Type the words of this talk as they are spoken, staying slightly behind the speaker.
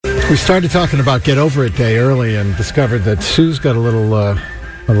We started talking about Get Over It Day early and discovered that Sue's got a little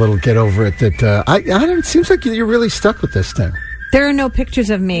Get Over It that I don't. It seems like you're really stuck with this thing. There are no pictures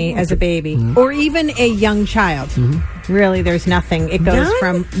of me as a baby or even a young child. Really, there's nothing. It goes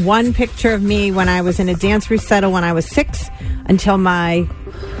from one picture of me when I was in a dance recital when I was 6 until my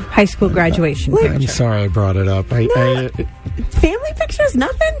high school graduation picture. I'm sorry I brought it up. Family pictures?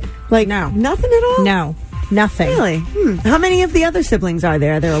 Nothing? No. Nothing at all? No, nothing. Really? How many of the other siblings are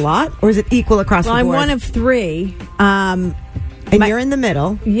there? Are there a lot? Or is it equal across Well, the I'm board? one of 3. And you're in the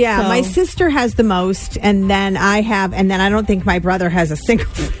middle. Yeah, so- my sister has the most, and then I don't think my brother has a single.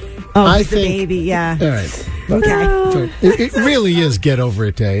 Oh, I he's the think- baby, yeah. All right. Okay. So it really is Get Over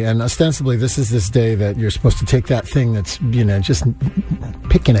It Day, and ostensibly this is this day that you're supposed to take that thing that's just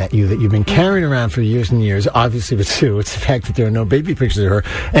picking at you that you've been carrying around for years and years. Obviously, with Sue, it's the fact that there are no baby pictures of her,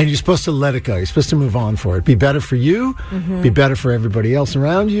 and you're supposed to let it go. You're supposed to move on for it. Be better for you. Be better for everybody else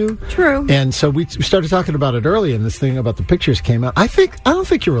around you. True. And so we started talking about it early, and this thing about the pictures came out. I don't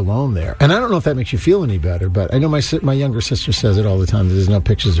think you're alone there, and I don't know if that makes you feel any better. But I know my younger sister says it all the time that there's no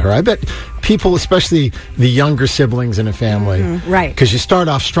pictures of her. I bet people, especially the younger siblings in a family, right? Because you start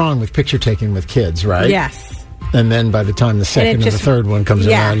off strong with picture taking with kids, right? Yes. And then by the time the second or the third one comes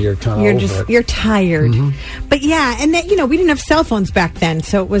around, you're kind of over it. You're tired. But yeah, and that, we didn't have cell phones back then,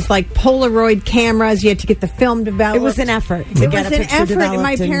 so it was like Polaroid cameras. You had to get the film developed. It was an effort. It was an effort, and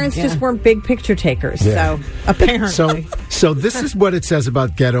my parents just weren't big picture takers. Yeah. So apparently, so this is what it says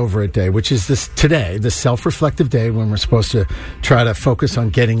about Get Over It Day, which is this self-reflective day when we're supposed to try to focus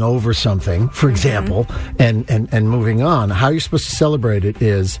on getting over something, for example, and moving on. How you're supposed to celebrate it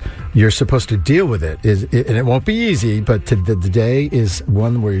is you're supposed to deal with it, and it won't be easy, but the day is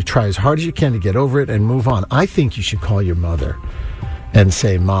one where you try as hard as you can to get over it and move on. I think you should call your mother and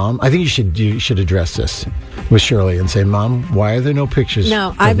say, Mom, I think you should address this with Shirley and say, Mom, why are there no pictures?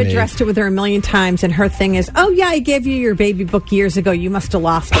 No, of I've me? addressed it with her a million times, and her thing is, oh yeah, I gave you your baby book years ago. You must have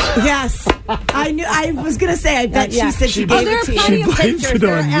lost it. Yes. I was going to say, I bet she said she gave there it are to you. plenty of blames pictures. it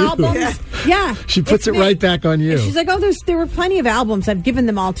There are on you. albums. Yeah. She puts it me. right back on you. And she's like, there were plenty of albums. I've given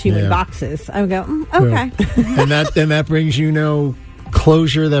them all to you in boxes. I would go, okay. and that brings you no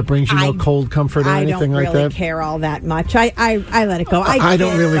closure. That brings you no cold comfort or anything like that. I don't really care all that much. I let it go. I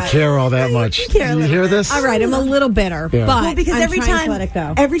don't really care all that much. You hear this? All right, I'm a little bitter, but Well, because I'm every trying to let it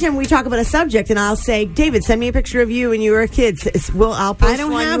go. every time we talk about a subject, and I'll say, David, send me a picture of you when you were a kid. I'll post I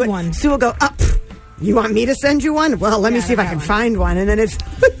don't one. have one. Sue will go, you want me to send you one? Well, let me see if I can find one. And then it's...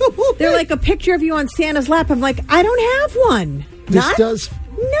 They're like a picture of you on Santa's lap. I'm like, I don't have one. This does.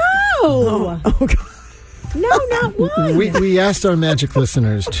 No. Oh, God. No, not one. We asked our magic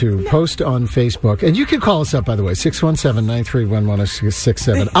listeners to post on Facebook, and you can call us up, by the way,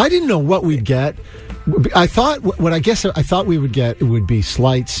 617-931-1067. I didn't know what we'd get. I thought we would get would be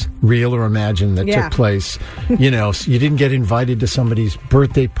slights, real or imagined, that took place. So you didn't get invited to somebody's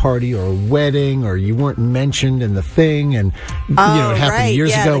birthday party or a wedding, or you weren't mentioned in the thing, and it happened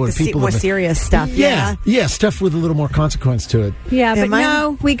years ago like when the people more serious stuff. Yeah, stuff with a little more consequence to it. Yeah, but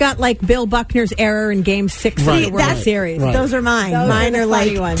no, we got like Bill Buckner's error in Game 6 of the World Series. Right. Those are mine. Those mine are are the like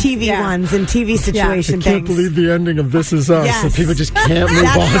funny ones. TV ones and TV situation I can't things. believe the ending of This Is Us. Yes. And people just can't move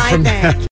That's on my from thing. that.